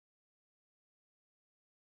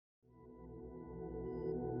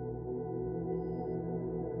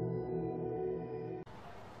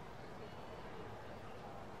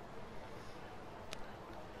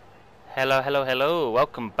Hello, hello, hello.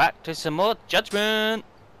 Welcome back to some more Judgement.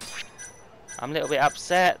 I'm a little bit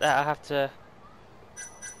upset that I have to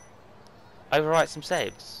overwrite some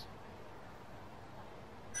saves.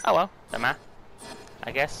 Oh well, don't matter.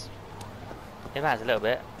 I guess. It matters a little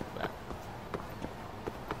bit. But...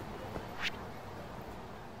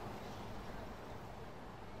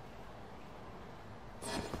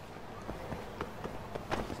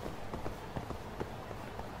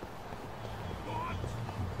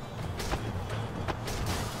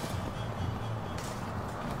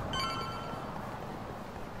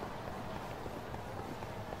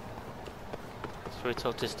 Should we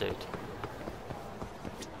talk to this dude?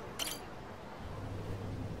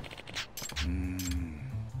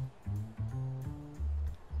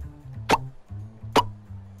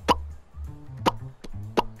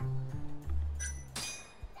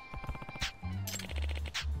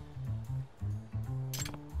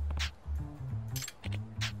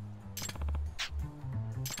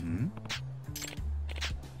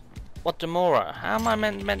 What Demora? How am I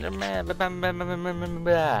meant to...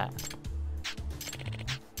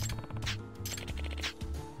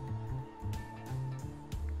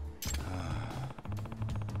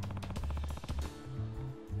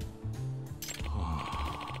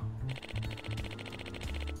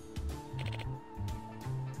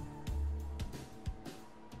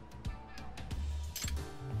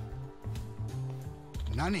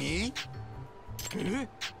 Nani?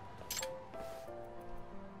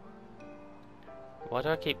 Why do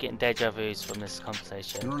I keep getting deja vus from this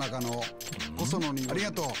conversation?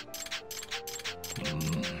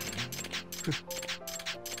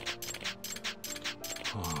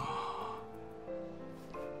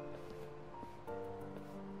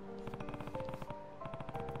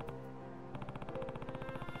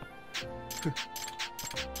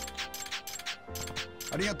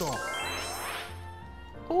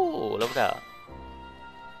 Ooh, look at that.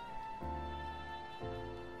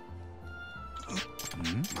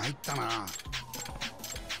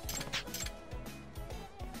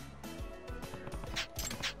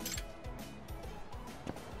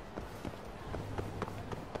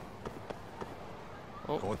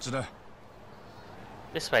 Oh.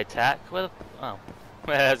 This way, Tack. Where the... Oh.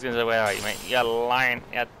 I was going to say, where are you, mate? You're lying.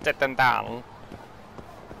 You're sitting down.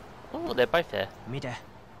 Oh, they're both here.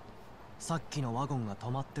 さっきのワゴンが止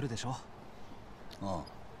まってるでしょ。ああ、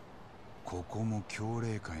ここも強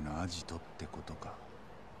霊会のアジトってことか。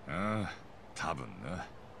ああ、多分な。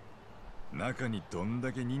中にどん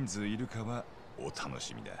だけ人数いるかはお楽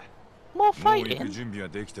しみだ。もう行く準備は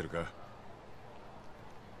できてるか？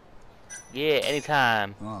 Yeah,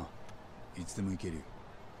 anytime. ああ、いつでも行けるよ。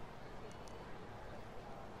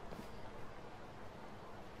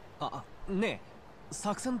あ、ねえ、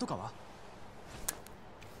作戦とかは？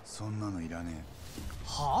そんなのいらねえ。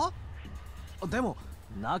はあ？でも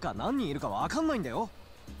中何人いるかわかんないんだよ。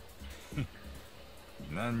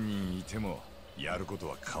何人いてもやること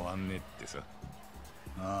は変わんねえってさ。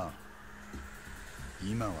ああ、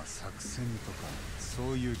今は作戦とかそ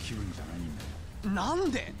ういう気分じゃないんだよ。な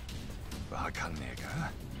んで？わかんねえ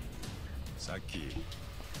か？さっき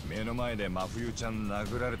目の前で真冬ちゃん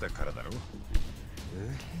殴られたからだろ。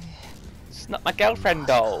It's not my girlfriend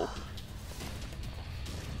doll.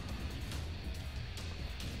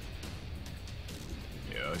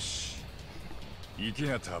 よし、行け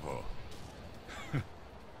やターボ。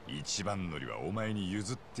一番乗りはお前に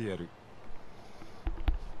譲ってやる。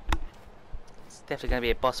It's definitely going to be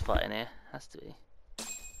a boss fight in here. Has to be.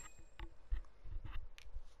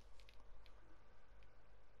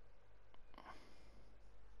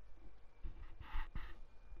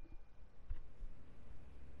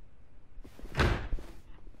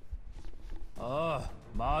 Ah,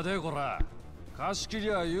 待てこら。貸し切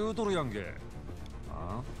りゃ言うとるやんけ。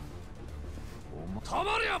あ？た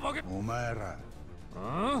まりゃボケ。お前ら。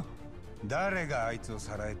あ？誰があいつを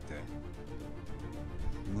さらえって？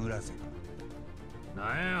村瀬か。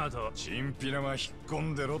なんやと。チンピラは引っ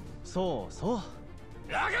込んでろ。そうそう。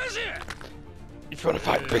やかし。 If you want to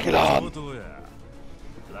fight, bring it on.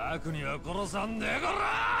 楽には殺さんねえこ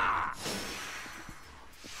ら。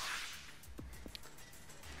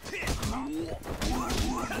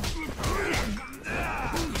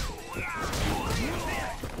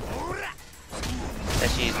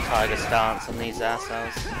Let's use Tiger Stance on these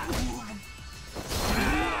assholes.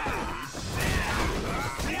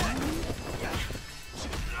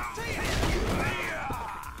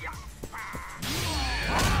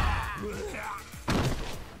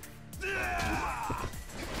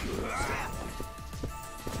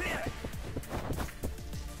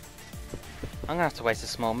 I'm gonna have to waste a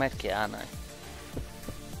small medkit, aren't I?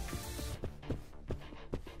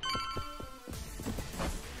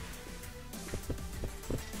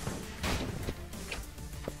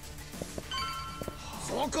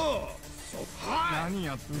 何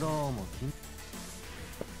やってどうも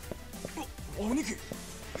兄貴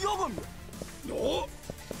ヤガミよ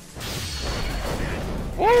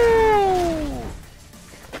Woo!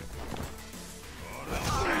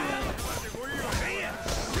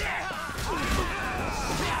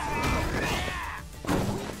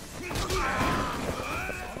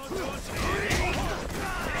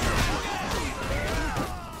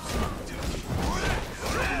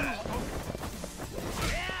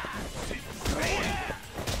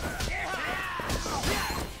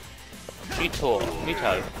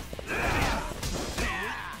 Muto.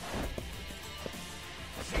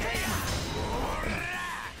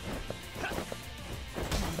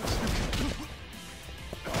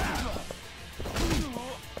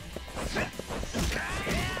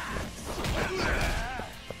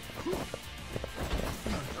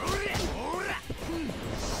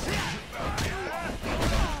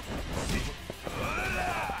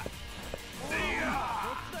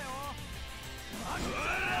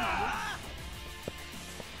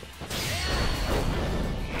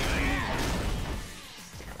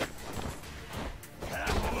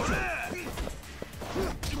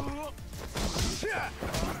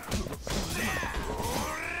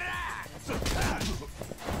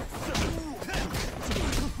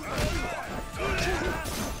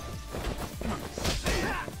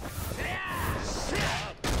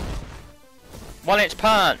 One inch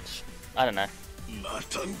punch! I don't know. ま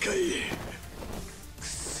たんかいく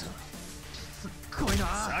そすっごいな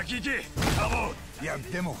先行けカモいや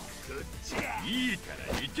でもいいか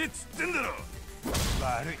ら行けっつってんだろ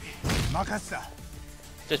悪い任せた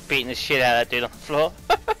Just beating the shit out of that dude on the floor.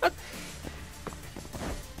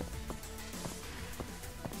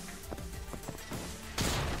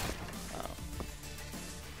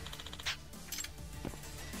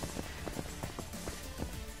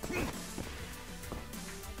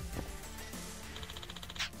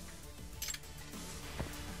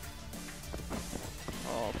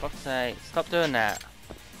 Oh, fuck's sake, stop doing that.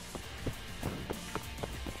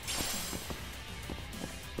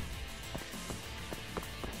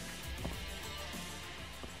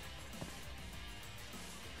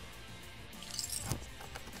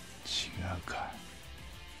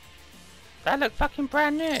 That looked fucking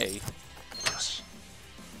brand new. Guess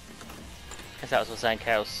that was what's saying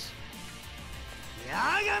Chaos.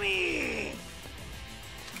 Yagami!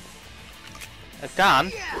 A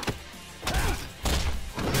gun?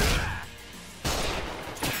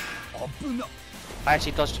 I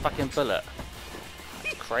actually dodged a fucking bullet.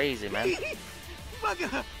 It's crazy, man.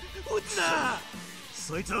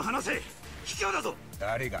 そいつを離せ卑怯だぞ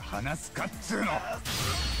誰が話すかっつうの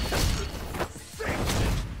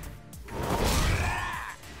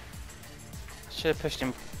Should have pushed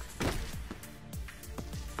him.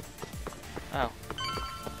 Oh.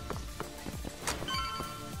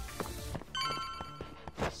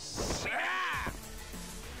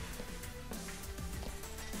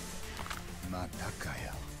またか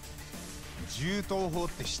よ。銃刀法っ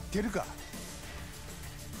て知ってるか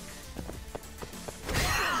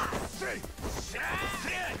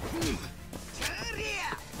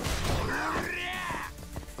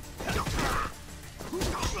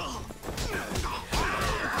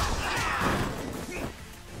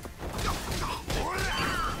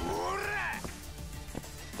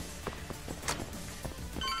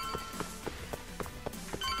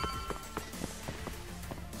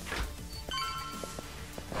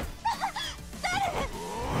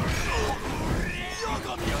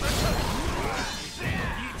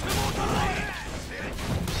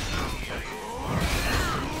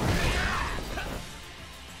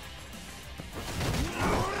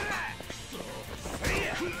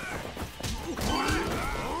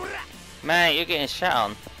？Man, you're getting shot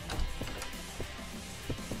on.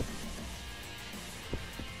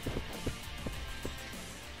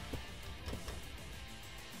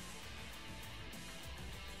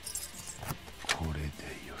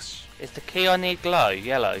 Is the key I need glow?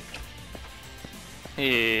 Yellow.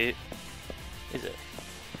 Is it?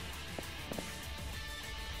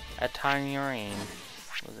 A tiny ring.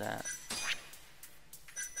 What was that?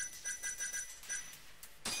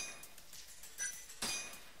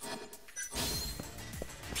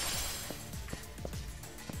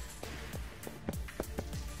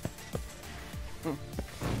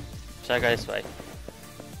 Should I go this way?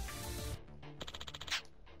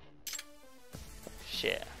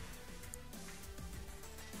 Shit.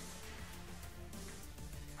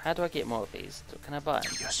 How do I get more of these? Can I buy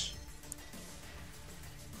them? Yes.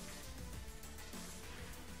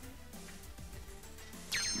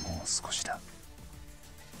 もう少しだ。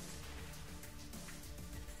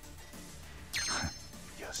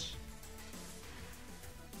や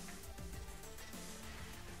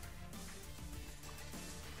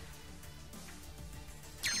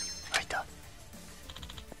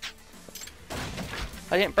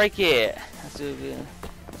I didn't break it. That's so good.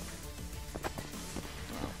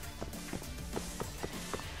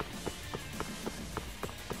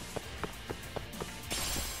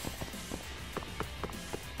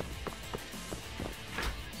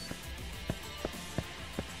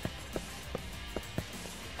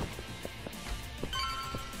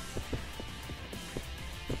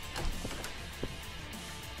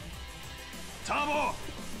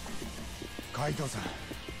海藤さん、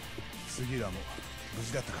杉浦も無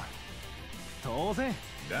事だったか。当然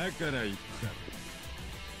だから言っ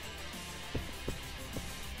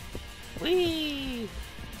た。Whee!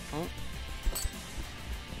 Oh.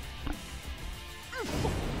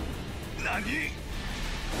 何？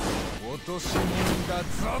落とし物だ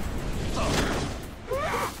ぞ。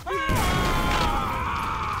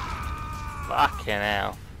Fucking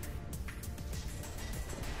hell.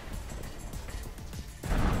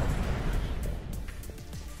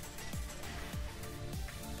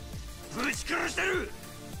 ぶち殺してる。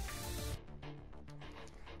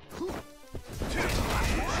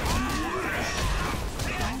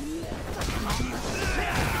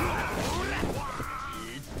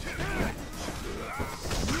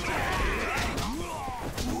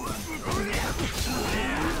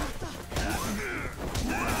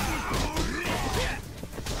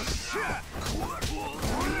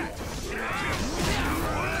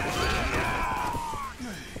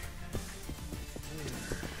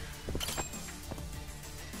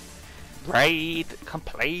Raid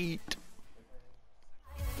complete.「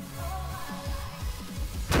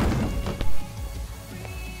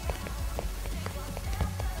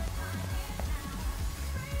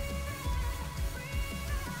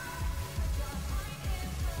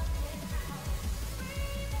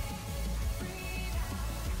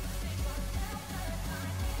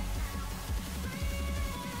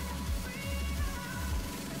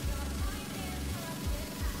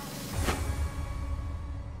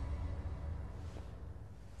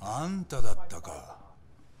あんただったか、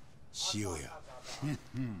塩屋。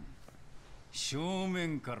正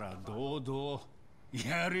面から堂々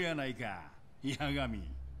やるやないか、八神。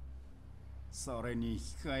それに引き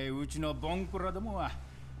換えうちのボンクラどもは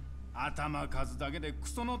頭数だけでク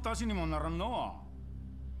ソの足しにもならんの。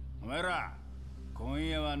お前ら今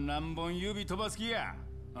夜は何本指飛ばす気や。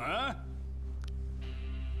あ？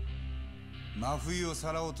真冬を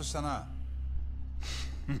さらおうとしたな。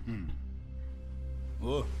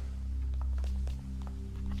お。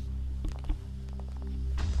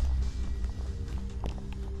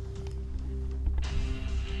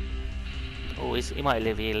Oh, he might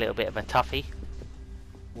leave you a little bit of a toughie.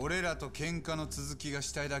 俺らと喧嘩の続きが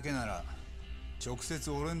したいだけなら直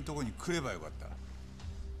接俺んとこに来ればよかった。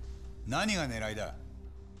何が狙いだ？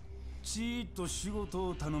ちーっと仕事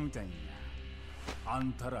を頼みたいんや、あ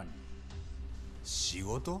んたらに。仕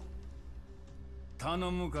事？頼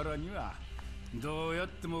むからにはどうやっ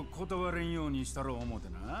ても断れんようにしたろう思うて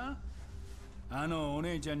な。あのお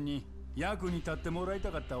姉ちゃんに役に立ってもらい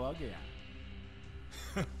たかったわけや。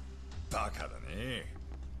バカだね。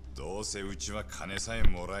どうせうちは金さえ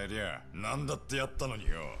もらえりゃ何だってやったのに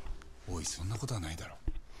よ。おい、そんなことはないだろ。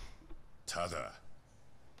ただ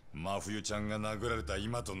真冬ちゃんが殴られた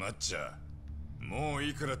今となっちゃもう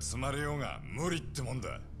いくら積まれようが無理ってもん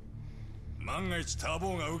だ。万が一ター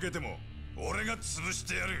ボーが受けても俺が潰し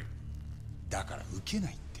てやる。だから受け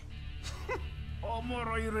ないって。おも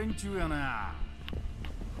ろい連中やな。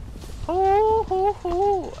Ho ho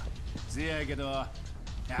ho! せやけど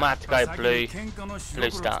Might have to go blue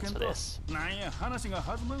stance for this. なんや話が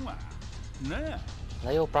弾むんわ。ねえ。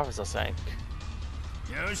 They're your brothers, I think.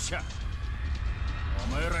 よっしゃ。お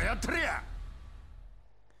前らやってるや。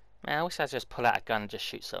 Man, I wish I'd just pull out a gun and just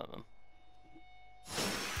shoot some of them.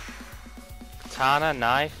 Katana,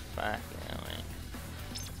 knife. Fuck yeah, man.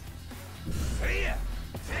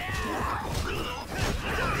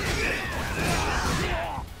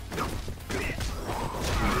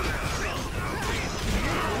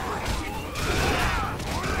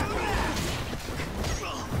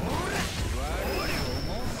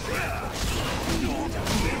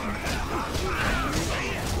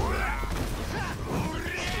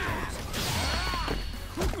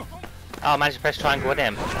 Oh, I managed to press triangle with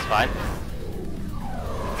him. That's fine.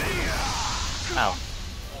 Oh.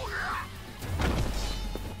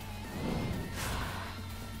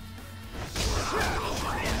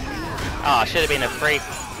 Oh, should have been a three-man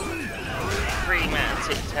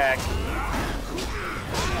tic tac.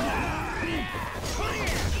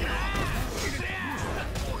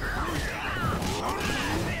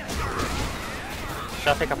 Should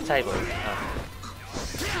I pick up a table? Oh.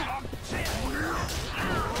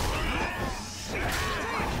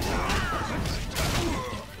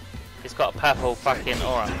 He's got a purple fucking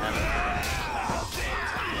aura, man.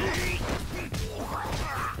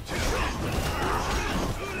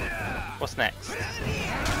 What's next?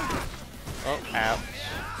 Oh, ouch.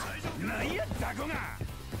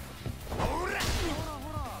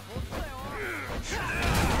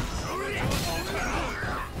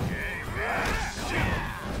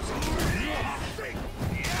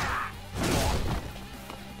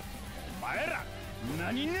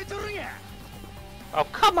 Oh,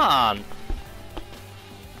 come on!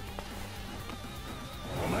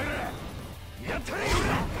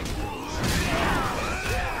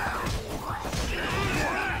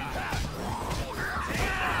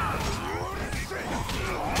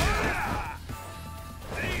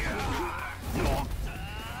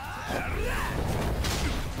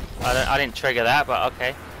 I didn't trigger that, but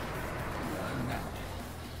okay.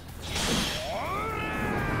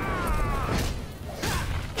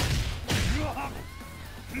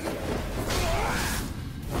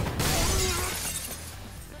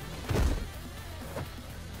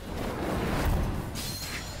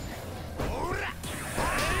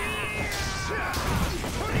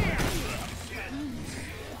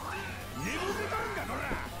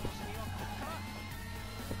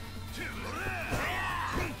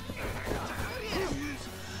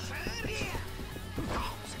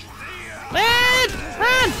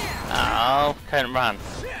 Oh, couldn't run.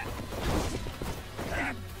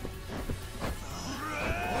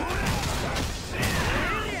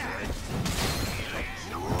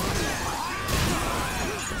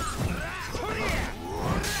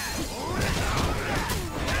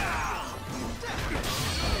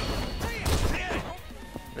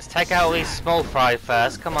 Let's take out all these small fry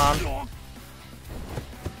first, come on.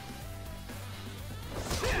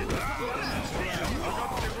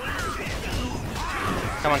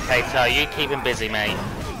 Come on, Kato, you keep him busy, mate.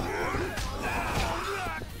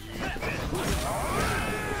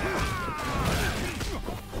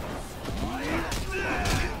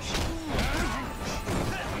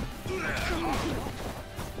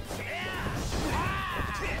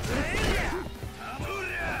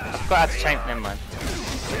 I've got to change them, man.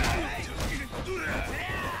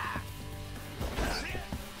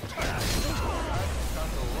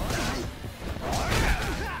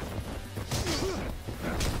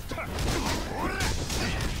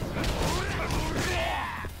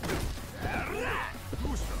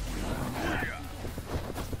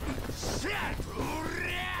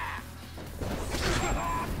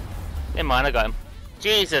 Never mind, I got him.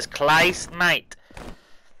 Jesus Christ, mate.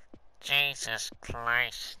 Jesus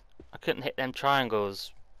Christ. I couldn't hit them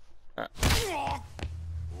triangles. The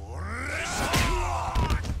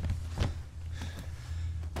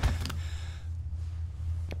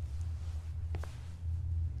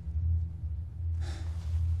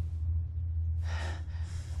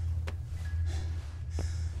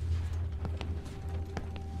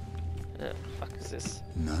fuck is this?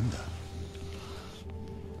 Nanda.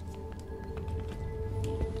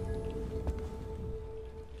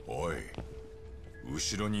 おい、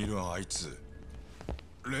後ろにいるあいつ、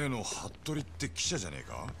例の服部って記者じゃねえ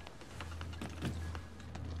か？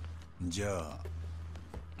じゃ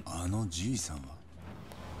あ、あのじいさんは？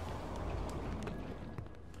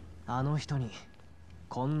あの人に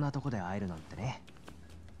こんなとこで会えるなんてね。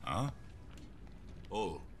あ？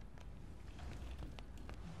おう。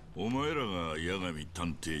お前らが八神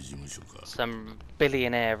探偵事務所か。 Some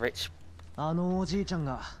billionaire rich. あのおじいちゃん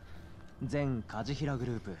が全梶平グ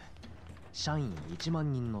ループ社員1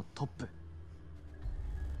万人のトップ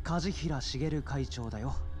梶平茂会長だ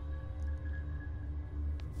よ。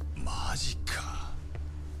マジか。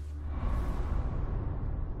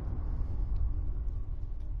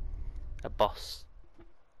A boss.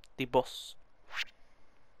 The boss.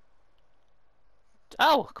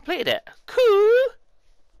 Oh, completed it. Cool.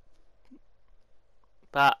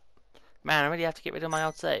 But man, I really have to get rid of my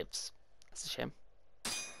old saves. That's a shame.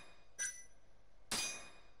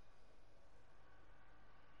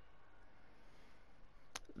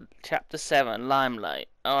 Chapter 7, Limelight.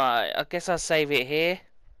 Alright, I guess I'll save it here.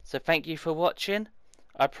 So thank you for watching.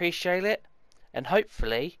 I appreciate it. And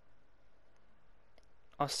hopefully,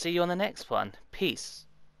 I'll see you on the next one. Peace.